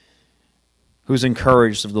Who's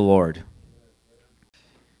encouraged of the Lord?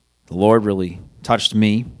 The Lord really touched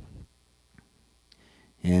me,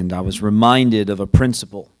 and I was reminded of a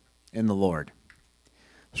principle in the Lord. I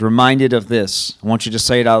was reminded of this. I want you to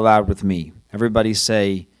say it out loud with me. Everybody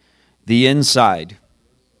say, the inside,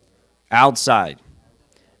 outside,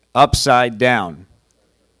 upside down,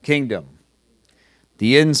 kingdom.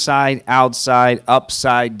 The inside, outside,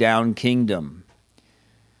 upside down kingdom.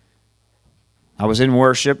 I was in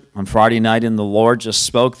worship on Friday night, and the Lord just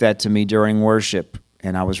spoke that to me during worship.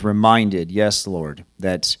 And I was reminded, yes, Lord,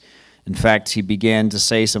 that in fact He began to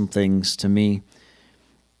say some things to me.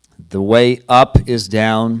 The way up is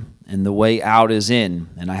down, and the way out is in.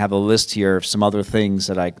 And I have a list here of some other things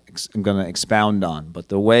that I'm going to expound on. But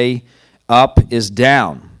the way up is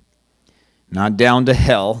down. Not down to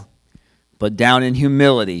hell, but down in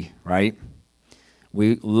humility, right?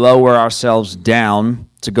 We lower ourselves down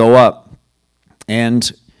to go up.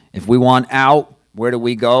 And if we want out, where do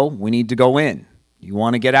we go? We need to go in. You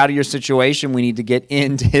want to get out of your situation, we need to get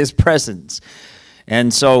into His presence.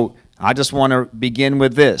 And so I just want to begin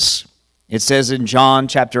with this. It says in John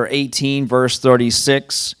chapter 18, verse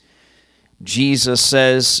 36, Jesus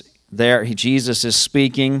says there, Jesus is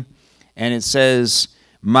speaking, and it says,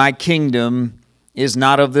 my kingdom is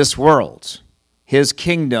not of this world. His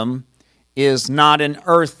kingdom is not an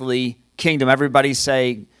earthly kingdom. Everybody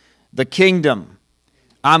say, the kingdom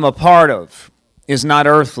I'm a part of is not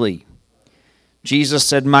earthly. Jesus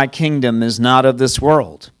said, my kingdom is not of this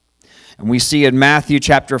world. And we see in Matthew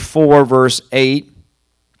chapter 4, verse 8,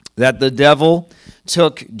 that the devil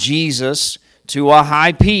took Jesus to a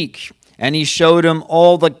high peak, and he showed him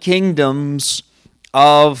all the kingdoms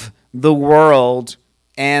of the world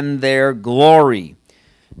and their glory.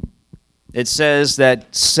 It says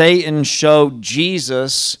that Satan showed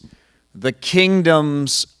Jesus the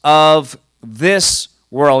kingdoms of this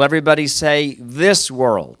world. Everybody say, this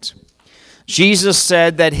world. Jesus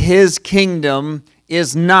said that His kingdom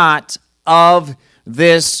is not of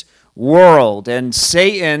this world. And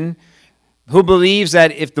Satan, who believes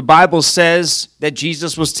that if the Bible says that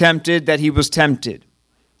Jesus was tempted, that He was tempted.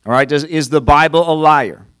 All right, is the Bible a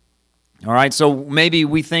liar? All right, so maybe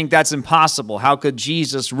we think that's impossible. How could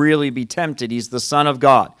Jesus really be tempted? He's the Son of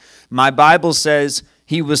God. My Bible says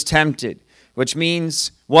He was tempted, which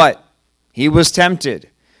means what? He was tempted.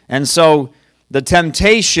 And so the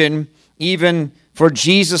temptation, even for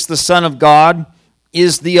Jesus, the Son of God,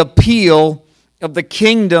 is the appeal of the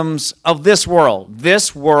kingdoms of this world.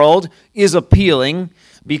 This world is appealing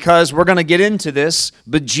because we're going to get into this,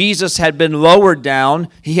 but Jesus had been lowered down.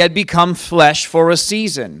 He had become flesh for a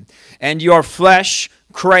season. And your flesh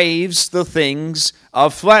craves the things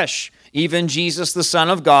of flesh. Even Jesus, the Son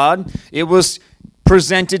of God, it was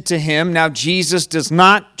presented to Him. Now, Jesus does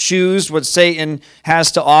not choose what Satan has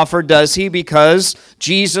to offer, does He? Because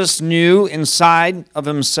Jesus knew inside of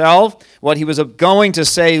Himself what He was going to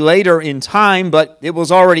say later in time, but it was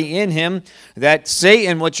already in Him that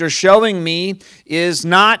Satan, what you're showing me, is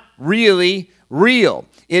not really real.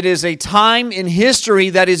 It is a time in history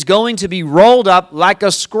that is going to be rolled up like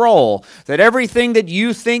a scroll, that everything that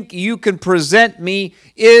you think you can present me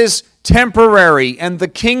is temporary, and the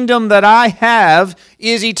kingdom that I have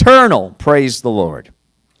is eternal. Praise the Lord.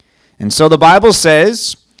 And so the Bible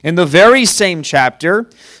says, in the very same chapter,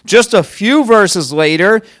 just a few verses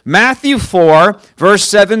later, Matthew 4, verse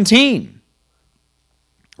 17.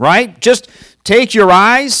 Right? Just take your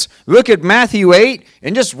eyes, look at Matthew 8,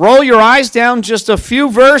 and just roll your eyes down just a few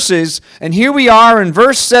verses. And here we are in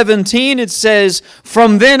verse 17. It says,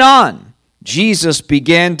 from then on, Jesus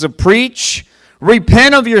began to preach,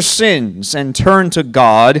 repent of your sins and turn to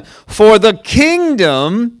God, for the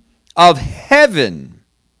kingdom of heaven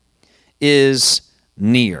is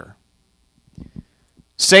near.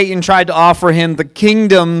 Satan tried to offer him the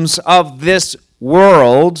kingdoms of this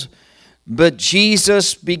world, but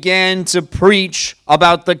Jesus began to preach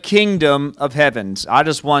about the kingdom of heavens. I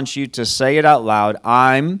just want you to say it out loud.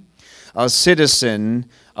 I'm a citizen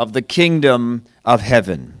of the kingdom of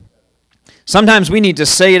heaven. Sometimes we need to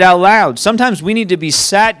say it out loud. Sometimes we need to be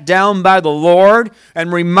sat down by the Lord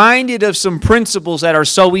and reminded of some principles that are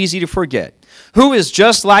so easy to forget. Who is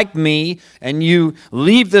just like me, and you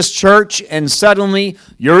leave this church and suddenly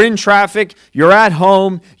you're in traffic, you're at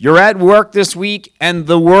home, you're at work this week, and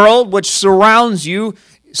the world which surrounds you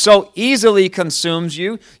so easily consumes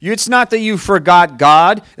you. It's not that you forgot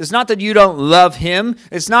God. It's not that you don't love Him.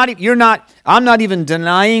 It's not you're not I'm not even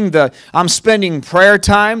denying I'm spending prayer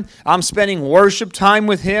time. I'm spending worship time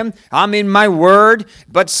with Him. I'm in my Word.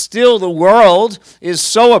 But still the world is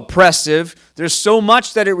so oppressive. There's so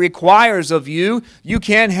much that it requires of you. You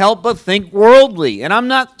can't help but think worldly. And I'm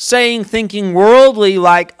not saying thinking worldly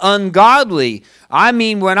like ungodly. I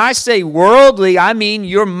mean, when I say worldly, I mean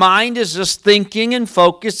your mind is just thinking and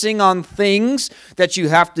focusing on things that you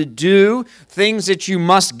have to do, things that you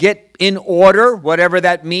must get in order, whatever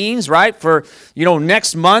that means, right? For,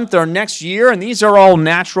 next month or next year. And these are all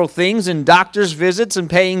natural things, and doctor's visits and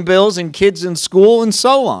paying bills and kids in school and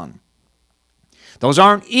so on. Those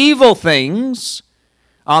aren't evil things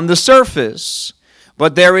on the surface,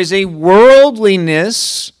 but there is a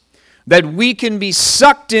worldliness that we can be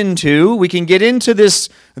sucked into. We can get into this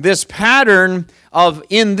pattern of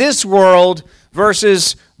in this world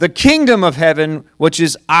versus the kingdom of heaven, which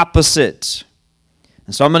is opposite.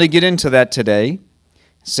 And so I'm going to get into that today. It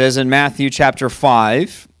says in Matthew chapter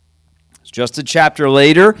 5, just a chapter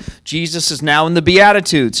later, Jesus is now in the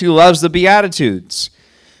Beatitudes. Who loves the Beatitudes?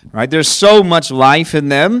 Right? There's so much life in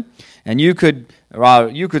them, and you could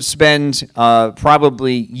spend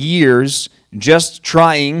probably years just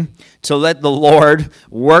trying to let the Lord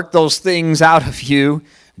work those things out of you,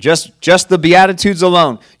 just the Beatitudes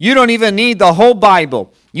alone. You don't even need the whole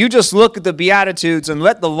Bible. You just look at the Beatitudes and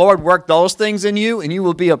let the Lord work those things in you, and you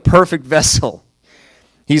will be a perfect vessel.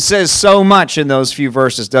 He says so much in those few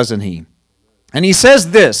verses, doesn't he? And he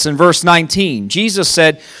says this in verse 19. Jesus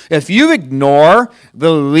said, if you ignore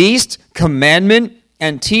the least commandment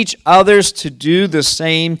and teach others to do the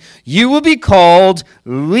same, you will be called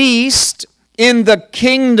least in the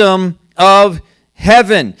kingdom of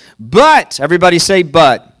heaven. But, everybody say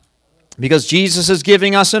but. Because Jesus is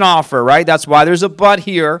giving us an offer, right? That's why there's a but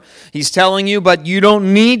here. He's telling you, but you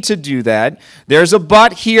don't need to do that. There's a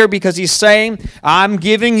but here because he's saying, I'm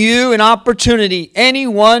giving you an opportunity.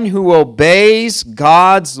 Anyone who obeys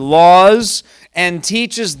God's laws and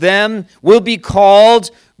teaches them will be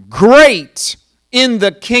called great in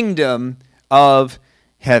the kingdom of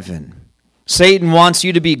heaven. Satan wants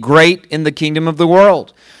you to be great in the kingdom of the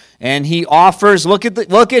world. And he offers, look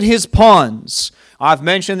at his pawns. I've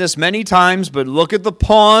mentioned this many times, but look at the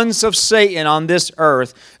pawns of Satan on this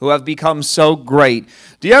earth who have become so great.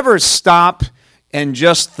 Do you ever stop and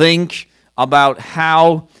just think about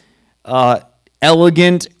how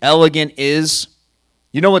elegant is?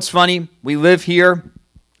 You know what's funny? We live here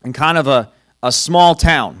in kind of a small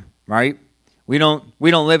town, right? We don't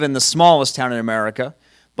live in the smallest town in America,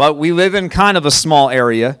 but we live in kind of a small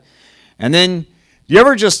area. And then, do you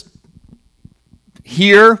ever just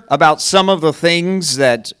hear about some of the things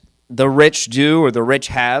that the rich do or the rich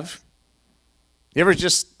have? You ever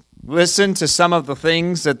just listen to some of the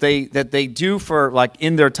things that they do for, like,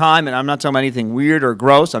 in their time? And I'm not talking about anything weird or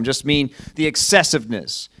gross. I'm just mean the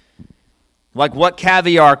excessiveness. Like what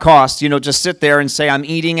caviar costs, just sit there and say, I'm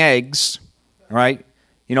eating eggs, right?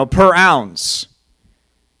 Per ounce.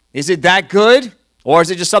 Is it that good? Or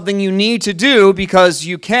is it just something you need to do because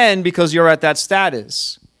you're at that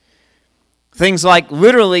status? Things like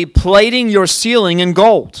literally plating your ceiling in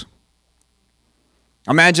gold.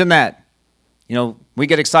 Imagine that. We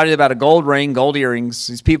get excited about a gold ring, gold earrings.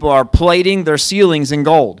 These people are plating their ceilings in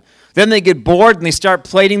gold. Then they get bored and they start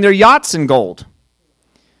plating their yachts in gold.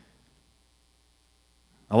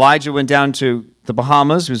 Elijah went down to the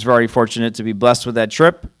Bahamas. He was very fortunate to be blessed with that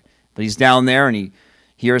trip. But he's down there and he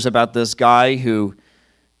hears about this guy who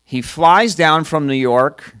he flies down from New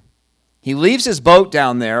York. He leaves his boat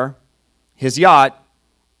down there, his yacht,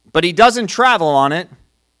 but he doesn't travel on it.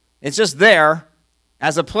 It's just there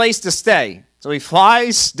as a place to stay. So he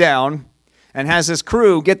flies down and has his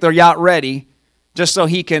crew get their yacht ready just so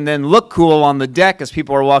he can then look cool on the deck as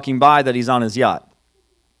people are walking by that he's on his yacht.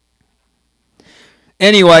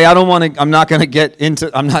 Anyway, I'm not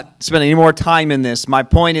spending any more time in this. My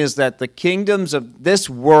point is that the kingdoms of this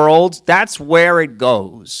world, that's where it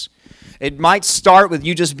goes. It might start with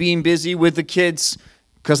you just being busy with the kids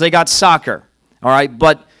because they got soccer, all right?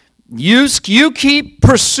 But you keep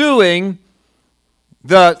pursuing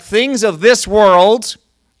the things of this world,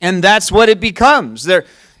 and that's what it becomes.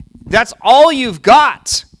 That's all you've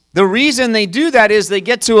got. The reason they do that is they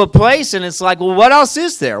get to a place, and it's like, well, what else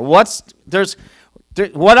is there? What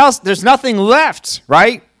else? There's nothing left,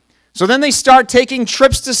 right? So then they start taking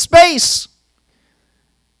trips to space,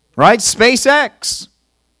 right? SpaceX.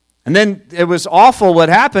 And then it was awful what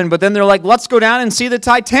happened, but then they're like, let's go down and see the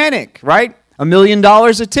Titanic, right? $1 million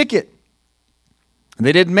a ticket. And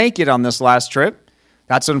they didn't make it on this last trip.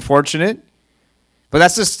 That's unfortunate. But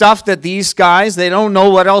that's the stuff that these guys, they don't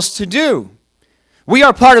know what else to do. We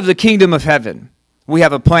are part of the kingdom of heaven. We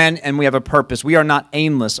have a plan and we have a purpose. We are not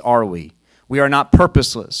aimless, are we? We are not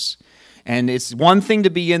purposeless. And it's one thing to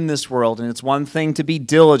be in this world, and it's one thing to be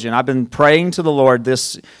diligent. I've been praying to the Lord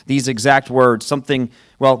these exact words,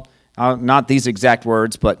 not these exact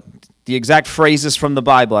words, but the exact phrases from the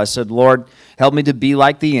Bible. I said, Lord, help me to be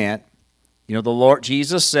like the ant. You know, the Lord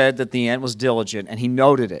Jesus said that the ant was diligent, and he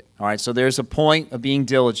noted it. All right, so there's a point of being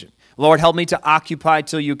diligent. Lord, help me to occupy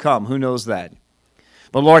till you come. Who knows that?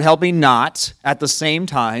 But Lord, help me not, at the same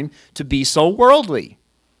time, to be so worldly.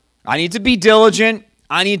 I need to be diligent.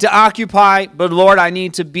 I need to occupy, but Lord, I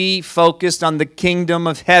need to be focused on the kingdom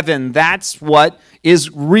of heaven. That's what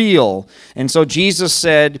is real. And so Jesus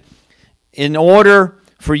said, in order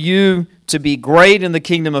for you to be great in the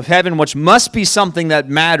kingdom of heaven, which must be something that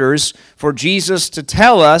matters, for Jesus to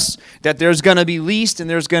tell us that there's going to be least and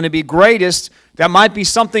there's going to be greatest, that might be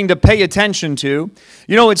something to pay attention to.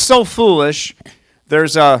 You know, it's so foolish.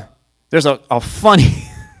 There's a funny,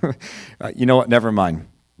 you know what, never mind.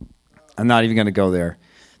 I'm not even going to go there.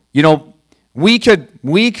 You know, we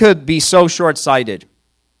could be so short-sighted,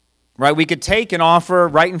 right? We could take an offer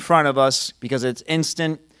right in front of us because it's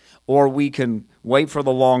instant, or we can wait for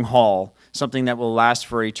the long haul, something that will last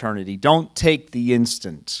for eternity. Don't take the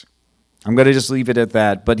instant. I'm going to just leave it at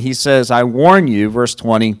that. But he says, I warn you, verse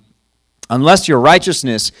 20, unless your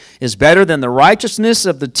righteousness is better than the righteousness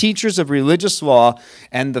of the teachers of religious law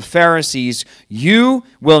and the Pharisees, you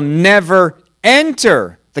will never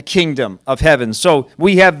enter the kingdom of heaven. So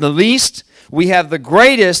we have the least, we have the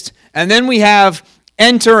greatest, and then we have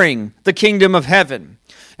entering the kingdom of heaven.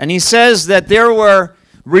 And he says that there were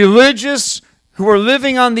religious who were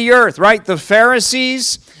living on the earth, right? The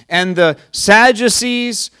Pharisees and the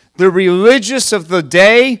Sadducees, the religious of the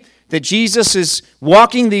day that Jesus is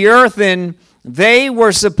walking the earth in, they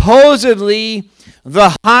were supposedly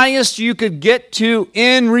the highest you could get to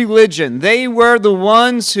in religion. They were the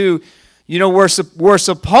ones who, you know, we're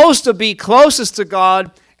supposed to be closest to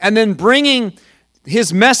God, and then bringing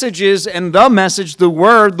his messages and the message, the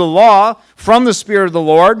word, the law, from the Spirit of the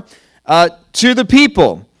Lord to the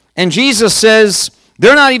people. And Jesus says,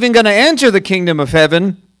 they're not even going to enter the kingdom of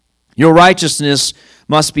heaven. Your righteousness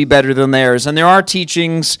must be better than theirs. And there are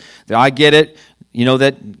teachings, that I get it, you know,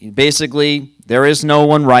 that basically there is no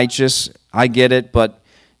one righteous. I get it, but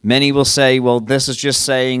many will say, well, this is just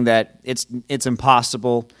saying that it's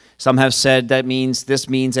impossible. Some have said this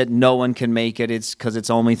means that no one can make it. It's because it's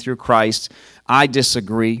only through Christ. I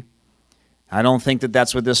disagree. I don't think that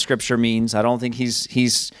that's what this scripture means. I don't think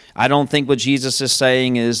I don't think what Jesus is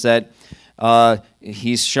saying is that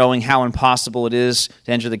he's showing how impossible it is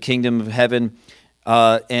to enter the kingdom of heaven,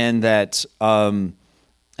 and that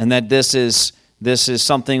this is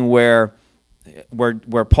something where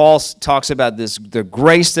Paul talks about the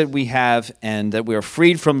grace that we have and that we are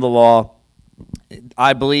freed from the law.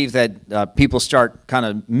 I believe that people start kind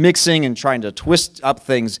of mixing and trying to twist up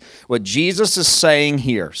things. What Jesus is saying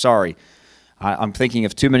here, I'm thinking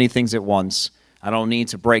of too many things at once. I don't need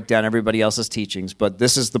to break down everybody else's teachings, but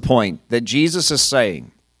this is the point that Jesus is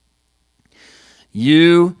saying.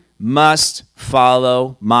 You must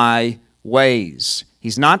follow my ways.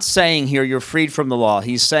 He's not saying here you're freed from the law.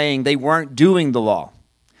 He's saying they weren't doing the law.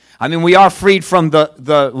 I mean, we are freed from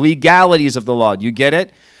the legalities of the law. Do you get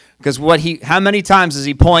it? Because how many times does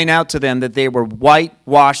he point out to them that they were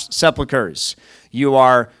whitewashed sepulchres? You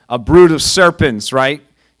are a brood of serpents, right?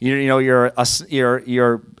 You're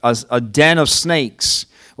a den of snakes.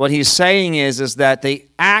 What he's saying is that they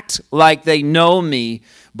act like they know me,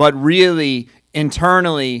 but really,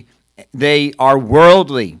 internally, they are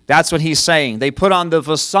worldly. That's what he's saying. They put on the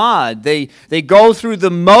facade. They go through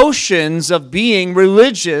the motions of being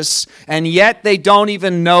religious, and yet they don't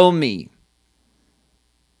even know me.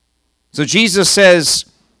 So Jesus says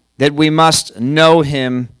that we must know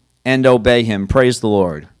him and obey him. Praise the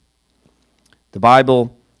Lord. The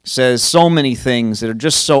Bible says so many things that are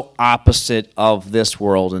just so opposite of this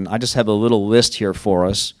world, and I just have a little list here for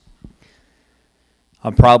us.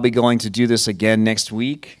 I'm probably going to do this again next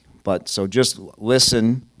week, but so just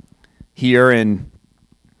listen here, and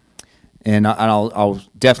I'll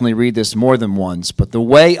definitely read this more than once. But the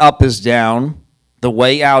way up is down, the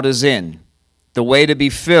way out is in. The way to be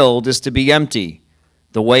filled is to be empty.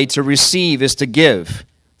 The way to receive is to give.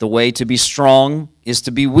 The way to be strong is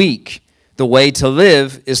to be weak. The way to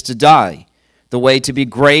live is to die. The way to be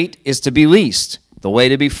great is to be least. The way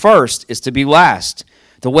to be first is to be last.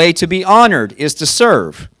 The way to be honored is to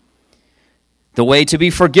serve. The way to be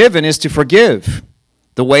forgiven is to forgive.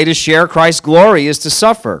 The way to share Christ's glory is to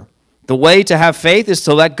suffer. The way to have faith is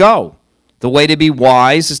to let go. The way to be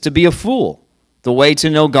wise is to be a fool. The way to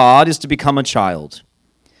know God is to become a child.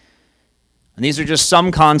 And these are just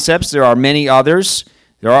some concepts. There are many others.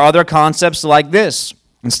 There are other concepts like this.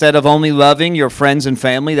 Instead of only loving your friends and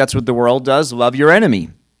family, that's what the world does, love your enemy.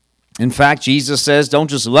 In fact, Jesus says, don't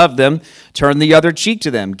just love them, turn the other cheek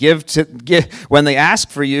to them. When they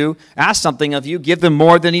ask something of you, give them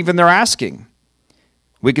more than even they're asking.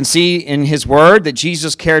 We can see in his word that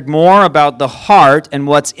Jesus cared more about the heart and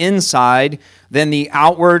what's inside than the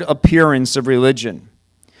outward appearance of religion.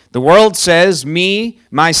 The world says, me,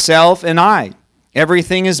 myself, and I.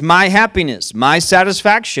 Everything is my happiness, my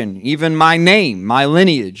satisfaction, even my name, my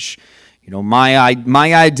lineage, my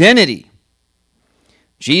identity.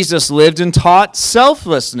 Jesus lived and taught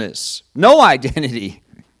selflessness, no identity.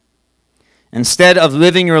 Instead of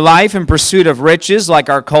living your life in pursuit of riches like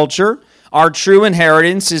our culture, our true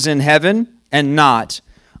inheritance is in heaven and not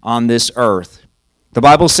on this earth. The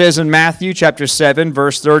Bible says in Matthew chapter 7,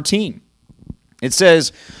 verse 13, it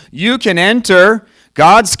says, you can enter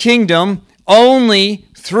God's kingdom only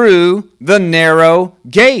through the narrow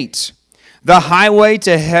gate. The highway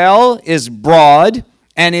to hell is broad,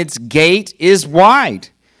 and its gate is wide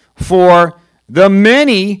for the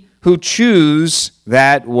many who choose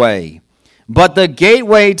that way. But the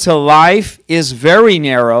gateway to life is very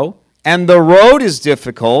narrow, and the road is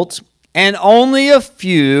difficult, and only a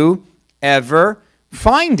few ever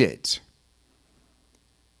find it.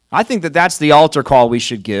 I think that that's the altar call we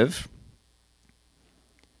should give.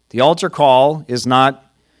 The altar call is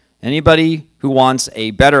not anybody who wants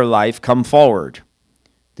a better life, come forward.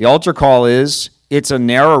 The altar call is, it's a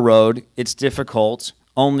narrow road, it's difficult,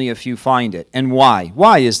 only a few find it. And why?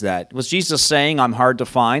 Why is that? Was Jesus saying I'm hard to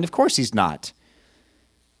find? Of course he's not.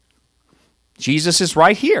 Jesus is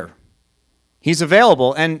right here. He's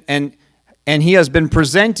available, and he has been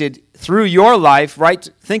presented through your life, right?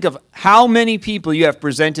 Think of how many people you have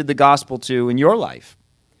presented the gospel to in your life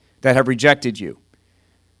that have rejected you.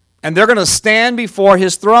 And they're going to stand before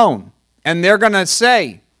his throne, and they're going to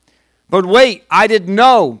say, but wait, I didn't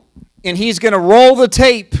know. And he's going to roll the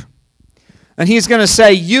tape, and he's going to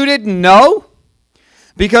say, you didn't know?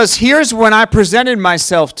 Because here's when I presented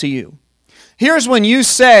myself to you. Here's when you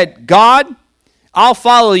said, God, I'll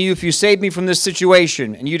follow you if you save me from this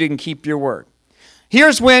situation, and you didn't keep your word.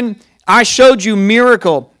 Here's when I showed you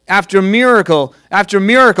miracle after miracle after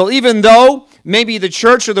miracle, even though maybe the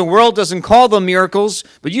church or the world doesn't call them miracles,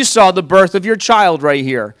 but you saw the birth of your child right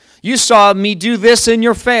here. You saw me do this in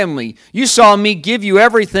your family. You saw me give you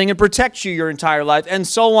everything and protect you your entire life, and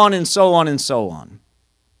so on and so on and so on.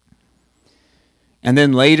 And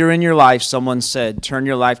then later in your life, someone said, turn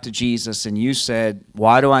your life to Jesus, and you said,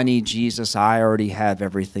 why do I need Jesus? I already have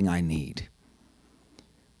everything I need.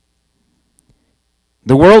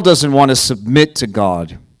 The world doesn't want to submit to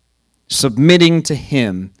God, submitting to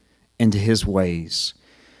him and to his ways.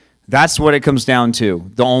 That's what it comes down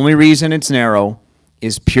to. The only reason it's narrow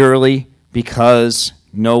is purely because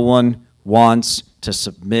no one wants to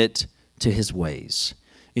submit to his ways.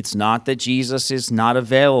 It's not that Jesus is not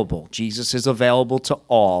available. Jesus is available to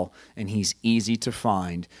all, and he's easy to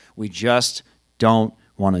find. We just don't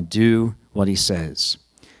want to do what he says.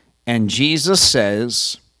 And Jesus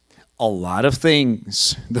says a lot of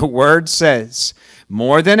things. The word says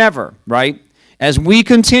more than ever, right? As we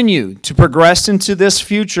continue to progress into this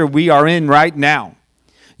future we are in right now,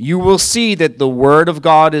 you will see that the word of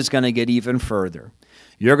God is going to get even further.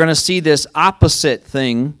 You're going to see this opposite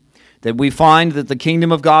thing that we find that the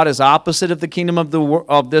kingdom of God is opposite of the kingdom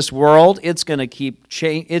of this world. It's going to keep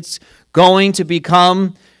it's going to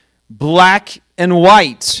become black and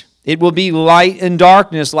white. It will be light and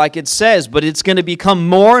darkness like it says, but it's going to become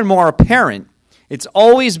more and more apparent. It's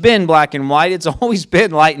always been black and white. It's always been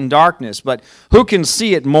light and darkness, but who can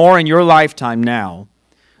see it more in your lifetime now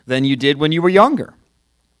than you did when you were younger?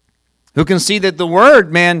 Who can see that the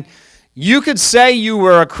word, man, you could say you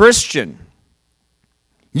were a Christian.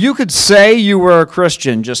 You could say you were a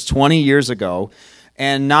Christian just 20 years ago,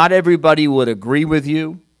 and not everybody would agree with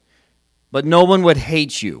you, but no one would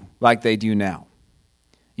hate you like they do now.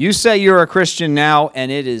 You say you're a Christian now,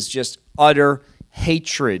 and it is just utter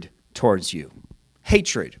hatred towards you.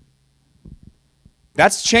 Hatred.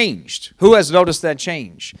 That's changed. Who has noticed that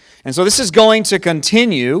change? And so this is going to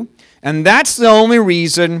continue, and that's the only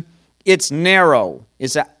reason it's narrow,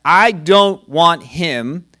 is that I don't want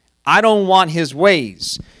him. I don't want his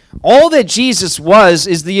ways. All that Jesus was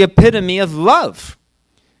is the epitome of love.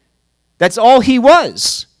 That's all he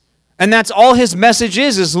was. And that's all his message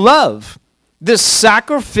is love. This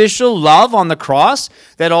sacrificial love on the cross,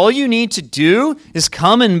 that all you need to do is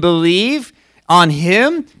come and believe on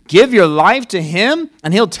him, give your life to him,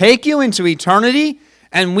 and he'll take you into eternity,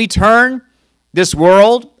 and we turn this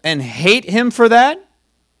world and hate him for that?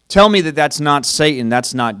 Tell me that that's not Satan,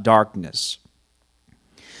 that's not darkness.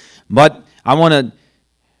 But I want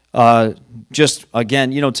to just,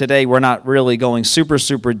 again, today we're not really going super,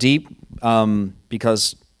 super deep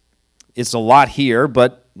because it's a lot here,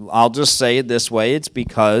 but I'll just say it this way. It's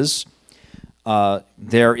because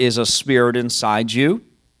there is a spirit inside you.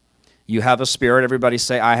 You have a spirit. Everybody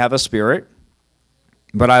say, I have a spirit,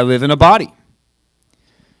 but I live in a body.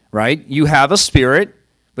 Right? You have a spirit,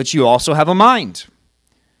 but you also have a mind.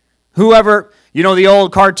 Whoever, the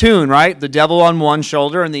old cartoon, right? The devil on one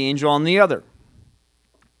shoulder and the angel on the other.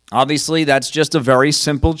 Obviously, that's just a very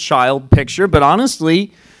simple child picture, but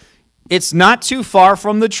honestly, it's not too far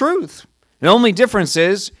from the truth. The only difference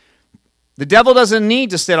is the devil doesn't need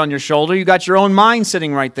to sit on your shoulder. You got your own mind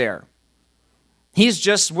sitting right there. He's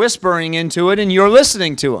just whispering into it, and you're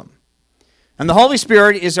listening to him. And the Holy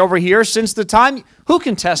Spirit is over here since the time. Who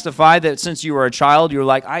can testify that since you were a child, you're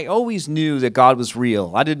like, I always knew that God was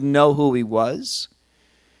real. I didn't know who he was.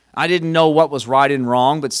 I didn't know what was right and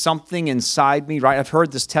wrong, but something inside me, right? I've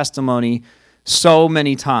heard this testimony so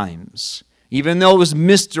many times, even though it was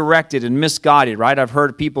misdirected and misguided, right? I've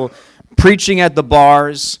heard people preaching at the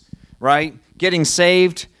bars, right? Getting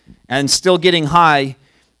saved and still getting high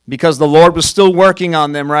because the Lord was still working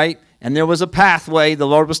on them, right? And there was a pathway the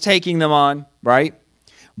Lord was taking them on, right?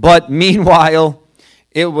 But meanwhile,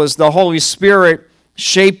 it was the Holy Spirit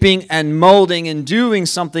shaping and molding and doing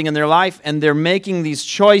something in their life, and they're making these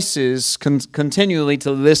choices continually to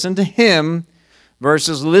listen to him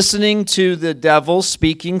versus listening to the devil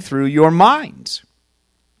speaking through your mind.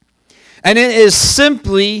 And it is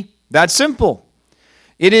simply that simple.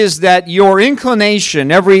 It is that your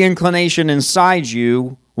inclination, every inclination inside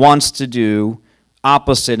you, wants to do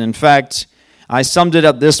opposite. In fact, I summed it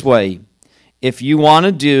up this way. If you want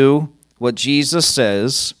to do what Jesus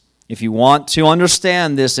says, if you want to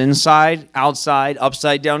understand this inside, outside,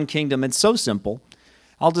 upside down kingdom, it's so simple.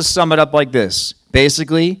 I'll just sum it up like this.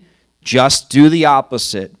 Basically, just do the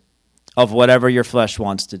opposite of whatever your flesh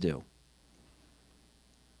wants to do.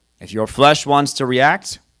 If your flesh wants to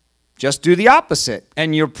react, just do the opposite.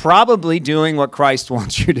 And you're probably doing what Christ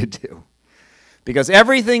wants you to do. Because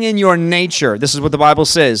everything in your nature, this is what the Bible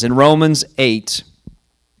says in Romans 8.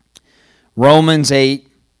 Romans 8,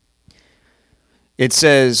 it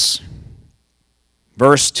says,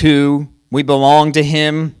 verse 2, we belong to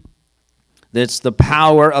him. That's the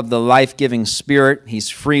power of the life-giving Spirit. He's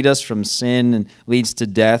freed us from sin and leads to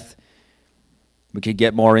death. We could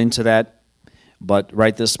get more into that. But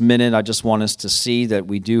right this minute, I just want us to see that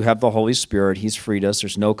we do have the Holy Spirit. He's freed us.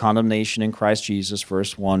 There's no condemnation in Christ Jesus,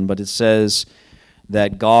 verse 1. But it says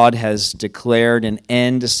that God has declared an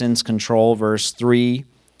end to sin's control, verse 3,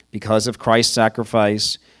 because of Christ's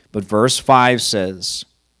sacrifice. But verse 5 says,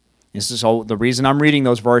 the reason I'm reading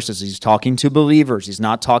those verses, he's talking to believers. He's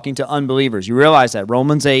not talking to unbelievers. You realize that.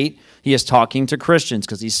 Romans 8, he is talking to Christians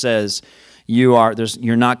because he says,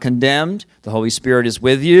 you're not condemned. The Holy Spirit is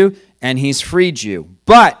with you, and he's freed you.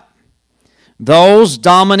 But those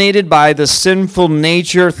dominated by the sinful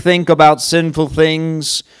nature think about sinful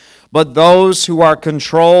things. But those who are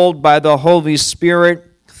controlled by the Holy Spirit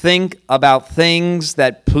think about things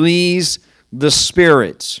that please the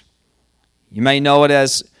Spirit. You may know it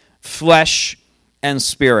as flesh and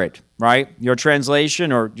spirit, right? Your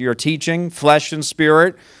translation or your teaching, flesh and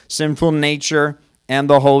spirit, sinful nature, and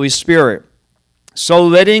the Holy Spirit. So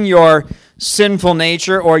letting your sinful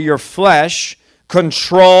nature or your flesh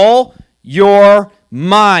control your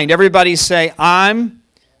mind. Everybody say, I'm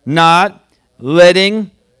not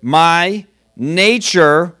letting my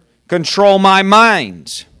nature control my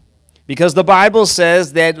mind. Because the Bible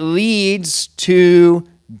says that leads to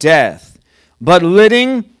death. But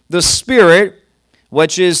letting the Spirit,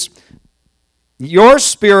 which is your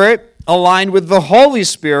spirit aligned with the Holy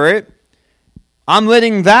Spirit, I'm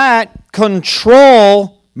letting that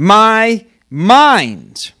control my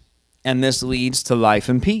mind. And this leads to life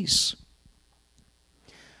and peace.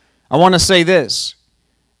 I want to say this.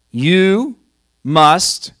 You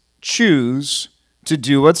must choose to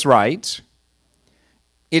do what's right.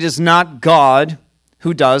 It is not God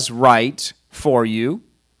who does right for you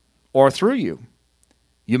or through you.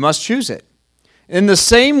 You must choose it. In the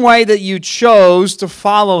same way that you chose to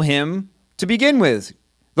follow him to begin with.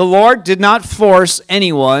 The Lord did not force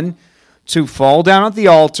anyone to fall down at the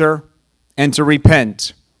altar and to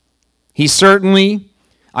repent. He certainly,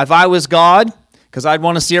 if I was God, because I'd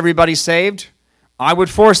want to see everybody saved, I would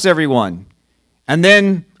force everyone. And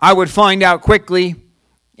then I would find out quickly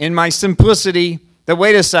in my simplicity that,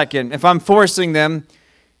 wait a second, if I'm forcing them,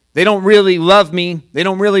 they don't really love me. They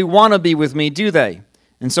don't really want to be with me, do they?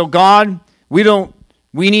 And so God, we don't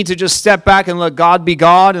We need to just step back and let God be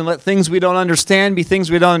God and let things we don't understand be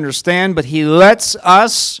things we don't understand. But He lets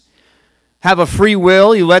us have a free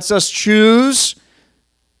will. He lets us choose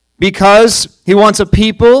because He wants a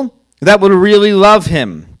people that would really love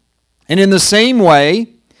Him. And in the same way,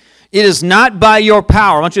 it is not by your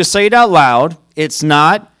power. I want you to say it out loud. It's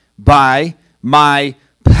not by my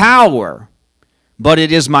power, but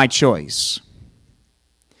it is my choice.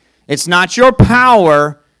 It's not your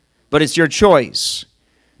power, but it's your choice.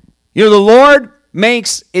 You know, the Lord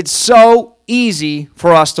makes it so easy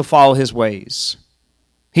for us to follow His ways.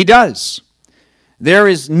 He does. There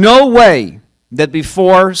is no way that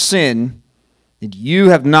before sin that you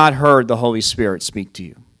have not heard the Holy Spirit speak to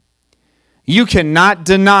you. You cannot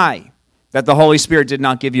deny that the Holy Spirit did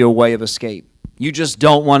not give you a way of escape. You just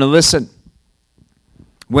don't want to listen.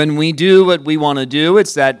 When we do what we want to do,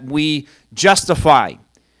 it's that we justify,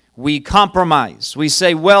 we compromise. We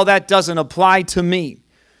say, well, that doesn't apply to me.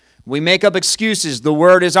 We make up excuses. The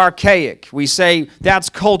word is archaic. We say, that's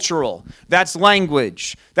cultural, that's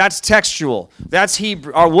language, that's textual, that's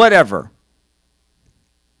Hebrew, or whatever.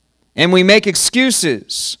 And we make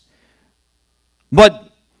excuses. But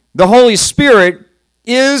the Holy Spirit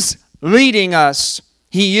is leading us.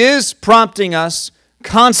 He is prompting us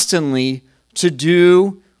constantly to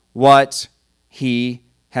do what He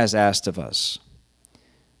has asked of us.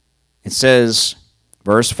 It says,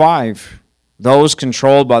 verse 5, those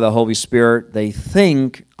controlled by the Holy Spirit, they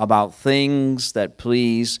think about things that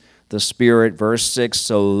please the Spirit. Verse 6,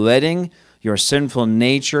 so letting your sinful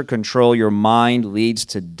nature control your mind leads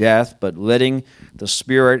to death, but letting the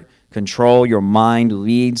Spirit control your mind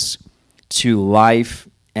leads to life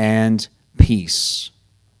and peace.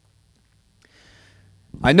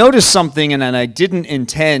 I noticed something, and I didn't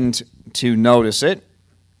intend to notice it.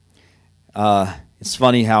 It's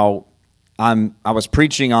funny how I was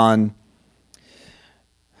preaching on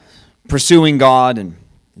pursuing God, and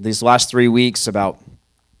these last 3 weeks about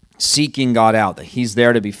seeking God out, that He's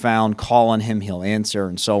there to be found, call on Him, He'll answer,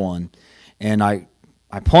 and so on. And I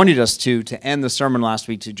pointed us to end the sermon last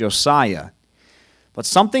week to Josiah. But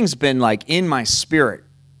something's been like in my spirit,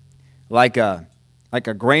 like a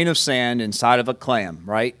grain of sand inside of a clam,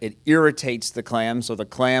 right? It irritates the clam, so the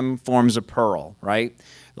clam forms a pearl, right?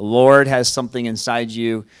 The Lord has something inside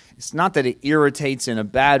you. It's not that it irritates in a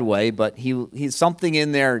bad way, but He's something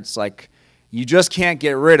in there, it's like you just can't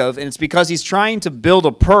get rid of, and it's because He's trying to build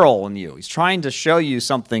a pearl in you. He's trying to show you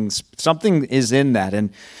something is in that.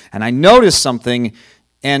 And I noticed something,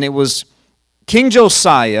 and it was King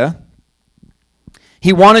Josiah.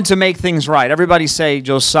 He wanted to make things right. Everybody say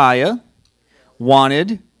Josiah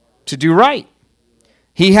wanted to do right.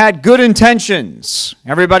 He had good intentions.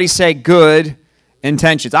 Everybody say good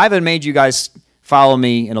intentions. I haven't made you guys follow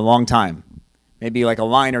me in a long time. Maybe like a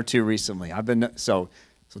line or two recently. So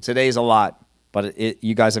today's a lot, but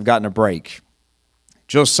you guys have gotten a break.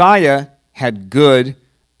 Josiah had good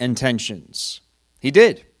intentions. He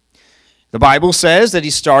did. The Bible says that he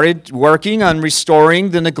started working on restoring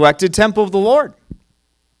the neglected temple of the Lord.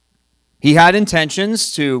 He had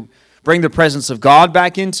intentions to bring the presence of God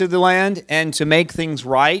back into the land and to make things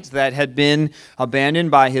right that had been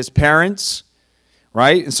abandoned by his parents,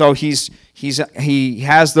 right? And so he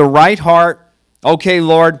has the right heart. Okay,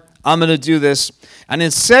 Lord, I'm going to do this. And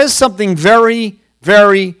it says something very,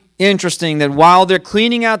 very interesting, that while they're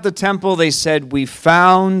cleaning out the temple, they said, we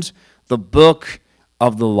found the book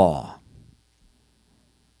of the law.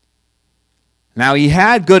 Now, he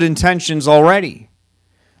had good intentions already.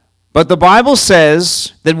 But the Bible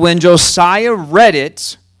says that when Josiah read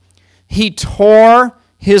it, he tore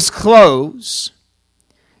his clothes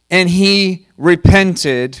and he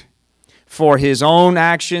repented for his own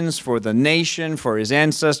actions, for the nation, for his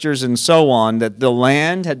ancestors, and so on, that the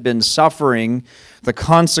land had been suffering the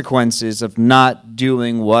consequences of not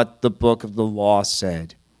doing what the book of the law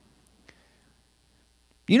said.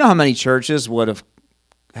 You know how many churches would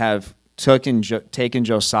have taken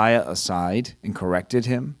Josiah aside and corrected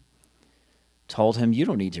him? Told him, you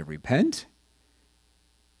don't need to repent.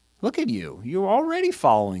 Look at you. You're already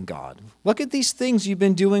following God. Look at these things you've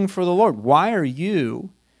been doing for the Lord. Why are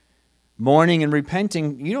you mourning and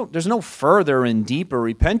repenting? There's no further and deeper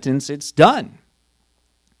repentance. It's done.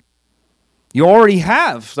 You already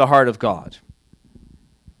have the heart of God.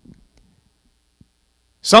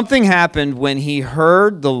 Something happened when he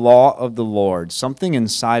heard the law of the Lord. Something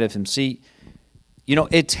inside of him. See,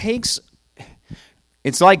 it's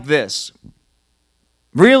like this.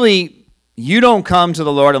 Really, you don't come to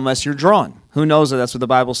the Lord unless you're drawn. Who knows that that's what the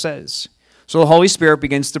Bible says? So the Holy Spirit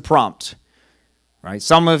begins to prompt. Right?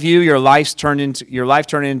 Some of you, your life turned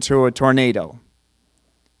into a tornado.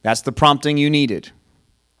 That's the prompting you needed.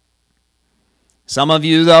 Some of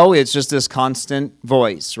you, though, it's just this constant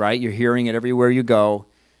voice, right? You're hearing it everywhere you go.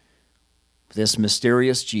 This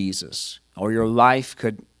mysterious Jesus. Or your life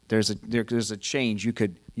there's a change. You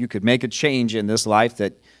could make a change in this life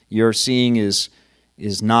that you're seeing is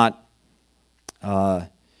not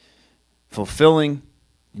fulfilling,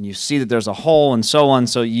 and you see that there's a hole and so on.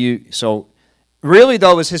 So really,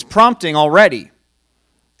 though, is his prompting already.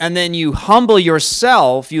 And then you humble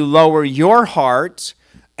yourself, you lower your heart,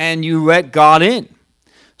 and you let God in.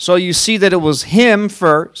 So you see that it was him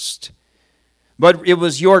first, but it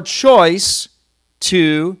was your choice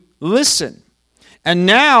to listen. And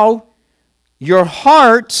now your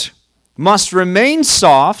heart must remain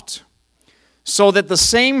soft so that the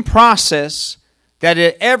same process that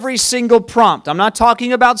at every single prompt, I'm not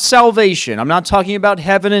talking about salvation, I'm not talking about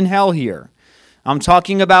heaven and hell here. I'm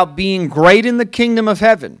talking about being great in the kingdom of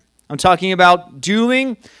heaven. I'm talking about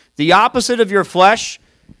doing the opposite of your flesh,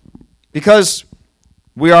 because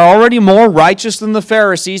we are already more righteous than the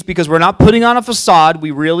Pharisees, because we're not putting on a facade.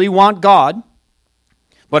 We really want God.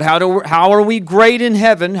 But how are we great in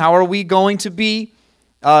heaven? How are we going to be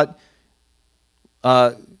the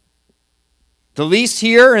least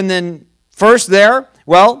here and then first there?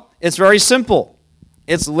 Well, it's very simple.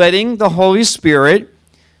 It's letting the Holy Spirit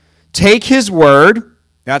take his word.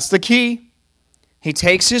 That's the key. He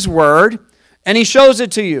takes his word and he shows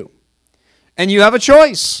it to you. And you have a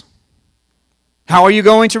choice. How are you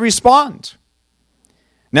going to respond?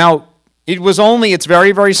 Now, it's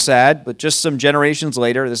very, very sad, but just some generations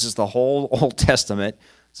later, this is the whole Old Testament.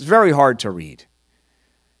 It's very hard to read.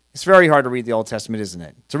 It's very hard to read the Old Testament, isn't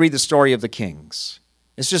it? To read the story of the kings.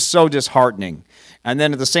 It's just so disheartening. And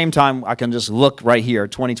then at the same time, I can just look right here,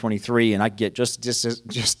 2023, and I get just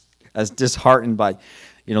as disheartened by,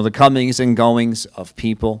 the comings and goings of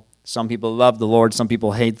people. Some people love the Lord. Some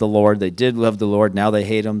people hate the Lord. They did love the Lord. Now they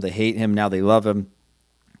hate him. They hate him. Now they love him.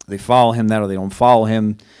 They follow him now or they don't follow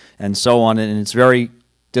him, and so on. And it's very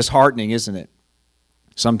disheartening, isn't it?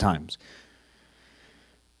 Sometimes.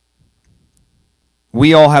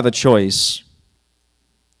 We all have a choice.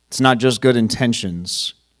 It's not just good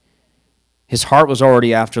intentions. His heart was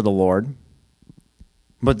already after the Lord,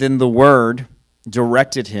 but then the word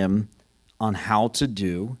directed him on how to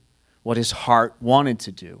do what his heart wanted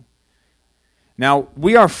to do. Now,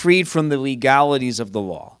 we are freed from the legalities of the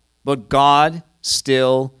law, but God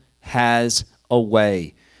still has a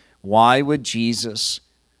way. Why would Jesus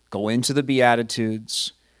go into the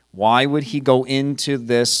Beatitudes? Why would he go into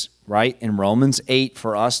this, right, in Romans 8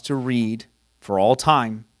 for us to read for all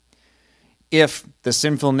time? If the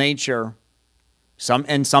sinful nature, some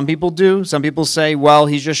people do, some people say, well,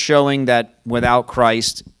 he's just showing that without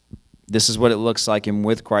Christ, this is what it looks like, and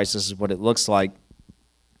with Christ, this is what it looks like.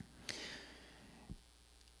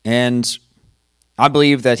 And I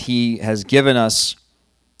believe that he has given us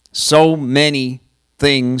so many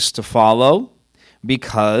things to follow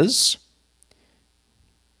because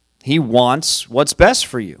he wants what's best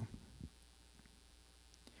for you.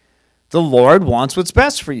 The Lord wants what's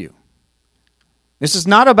best for you. This is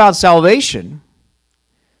not about salvation.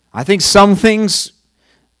 I think some things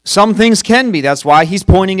can be. That's why he's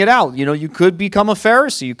pointing it out. You could become a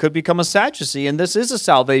Pharisee. You could become a Sadducee, and this is a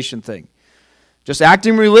salvation thing. Just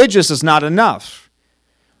acting religious is not enough.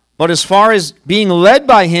 But as far as being led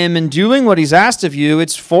by him and doing what he's asked of you,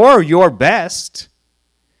 it's for your best.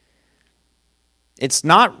 It's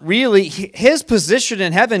not really, his position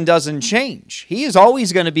in heaven doesn't change. He is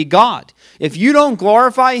always going to be God. If you don't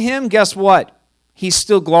glorify him, guess what? He's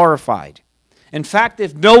still glorified. In fact,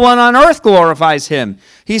 if no one on earth glorifies him,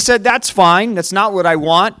 he said, that's fine. That's not what I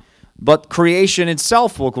want, but creation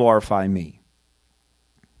itself will glorify me.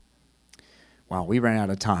 Wow, we ran out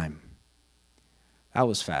of time. That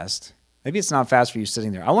was fast. Maybe it's not fast for you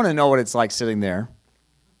sitting there. I want to know what it's like sitting there,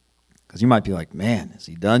 because you might be like, man, is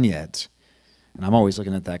he done yet? And I'm always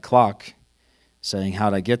looking at that clock saying,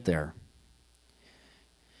 how'd I get there?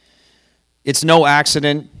 It's no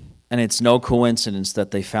accident and it's no coincidence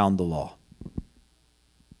that they found the law.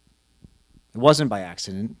 It wasn't by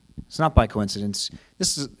accident. It's not by coincidence.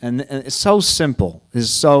 And it's so simple. It is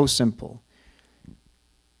so simple.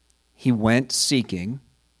 He went seeking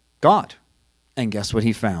God. And guess what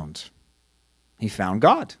he found? He found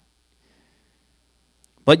God.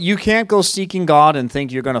 But you can't go seeking God and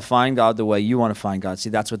think you're going to find God the way you want to find God. See,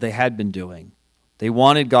 that's what they had been doing. They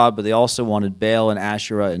wanted God, but they also wanted Baal and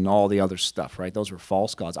Asherah and all the other stuff, right? Those were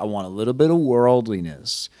false gods. I want a little bit of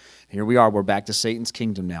worldliness. Here we are. We're back to Satan's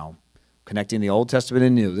kingdom now, connecting the Old Testament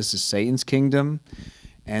and New. This is Satan's kingdom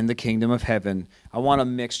and the kingdom of heaven. I want a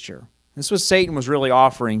mixture. This was Satan was really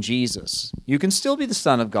offering Jesus. You can still be the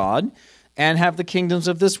Son of God and have the kingdoms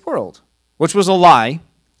of this world. which was a lie.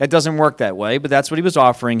 That doesn't work that way, but that's what he was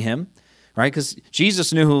offering him, right? Because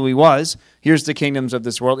Jesus knew who he was. Here's the kingdoms of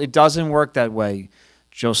this world. It doesn't work that way.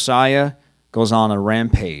 Josiah goes on a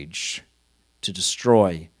rampage to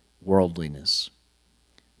destroy worldliness.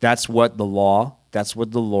 That's what the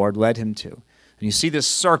Lord led him to. And you see this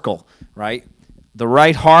circle, right? The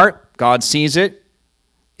right heart, God sees it.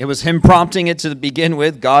 It was him prompting it to begin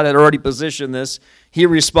with. God had already positioned this. He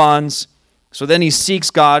responds. So then he seeks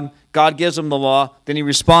God. God gives him the law. Then he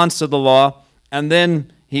responds to the law. And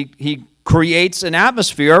then he creates an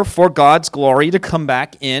atmosphere for God's glory to come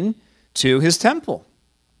back in to his temple.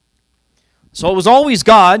 So it was always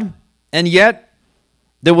God, and yet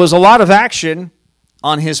there was a lot of action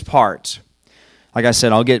on his part. Like I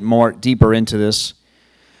said, I'll get more deeper into this,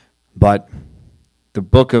 but the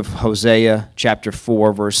book of Hosea, chapter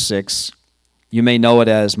 4, verse 6, you may know it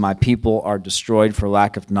as, "My people are destroyed for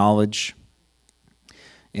lack of knowledge."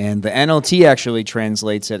 And the NLT actually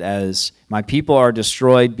translates it as, "My people are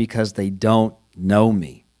destroyed because they don't know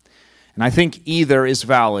me." And I think either is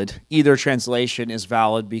valid. Either translation is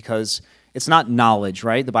valid because it's not knowledge,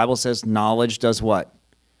 right? The Bible says knowledge does what?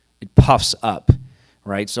 It puffs up,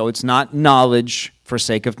 right? So it's not knowledge for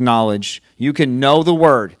sake of knowledge. You can know the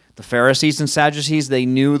word. The Pharisees and Sadducees, they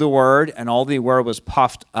knew the word, and all the word was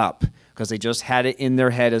puffed up because they just had it in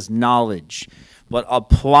their head as knowledge. But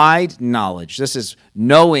applied knowledge, this is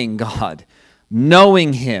knowing God,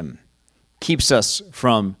 knowing him, keeps us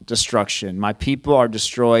from destruction. My people are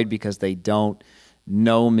destroyed because they don't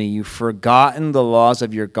know me. You've forgotten the laws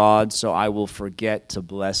of your God, so I will forget to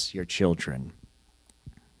bless your children.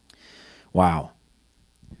 Wow.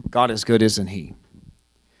 God is good, isn't he?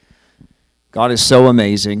 God is so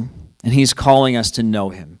amazing, and he's calling us to know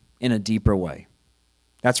him in a deeper way.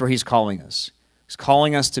 That's where he's calling us. He's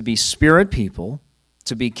calling us to be spirit people,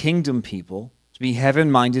 to be kingdom people, to be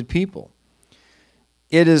heaven-minded people.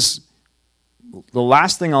 It is, the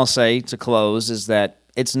last thing I'll say to close is that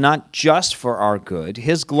it's not just for our good.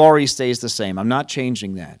 His glory stays the same. I'm not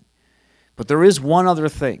changing that. But there is one other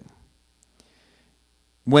thing.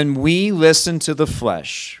 When we listen to the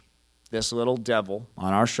flesh, this little devil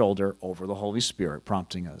on our shoulder over the Holy Spirit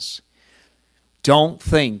prompting us, don't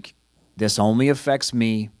think this only affects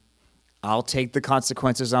me. I'll take the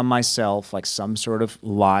consequences on myself, like some sort of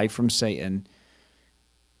lie from Satan,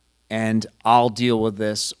 and I'll deal with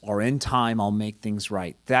this, or in time I'll make things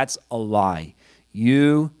right. That's a lie.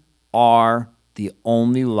 You are the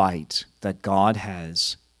only light that God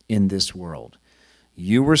has in this world.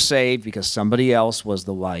 You were saved because somebody else was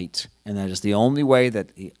the light, and that is the only way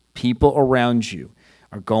that the people around you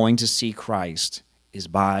are going to see Christ is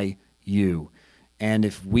by you. And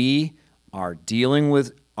if we are dealing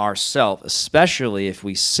with ourselves, especially if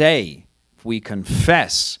we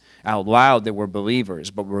confess out loud that we're believers,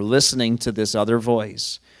 but we're listening to this other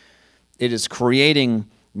voice, it is creating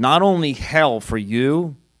not only hell for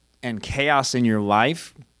you and chaos in your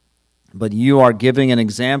life, but you are giving an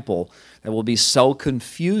example that will be so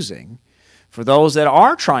confusing for those that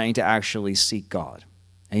are trying to actually seek God.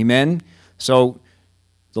 Amen? So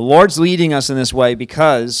the Lord's leading us in this way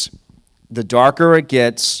because the darker it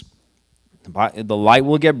gets, the light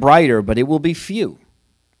will get brighter, but it will be few.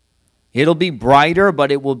 It'll be brighter,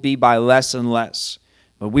 but it will be by less and less.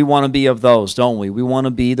 But we want to be of those, don't we? We want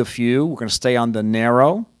to be the few. We're going to stay on the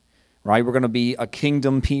narrow, right? We're going to be a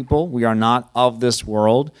kingdom people. We are not of this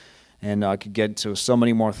world. And I could get to so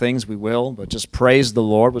many more things. We will. But just praise the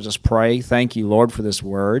Lord. We'll just pray. Thank you, Lord, for this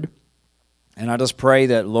word. And I just pray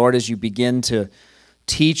that, Lord, as you begin to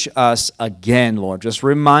teach us again, Lord, just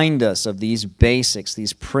remind us of these basics,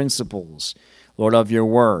 these principles, Lord, of your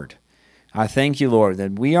word. I thank you, Lord,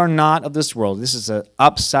 that we are not of this world. This is an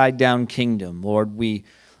upside-down kingdom. Lord, we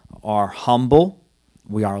are humble.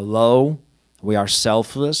 We are low. We are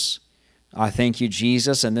selfless. I thank you,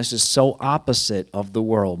 Jesus, and this is so opposite of the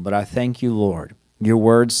world, but I thank you, Lord. Your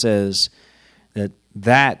word says that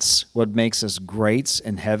that's what makes us greats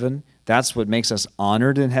in heaven. That's what makes us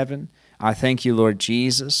honored in heaven. I thank you, Lord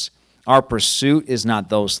Jesus. Our pursuit is not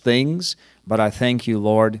those things, but I thank you,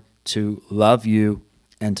 Lord, to love you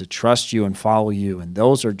and to trust you and follow you. And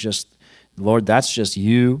those are just, Lord, that's just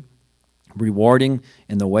you rewarding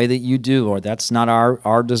in the way that you do, Lord. That's not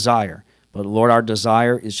our desire. But, Lord, our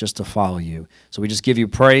desire is just to follow you. So we just give you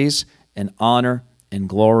praise and honor and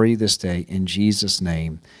glory this day. In Jesus'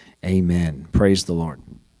 name, amen. Praise the Lord.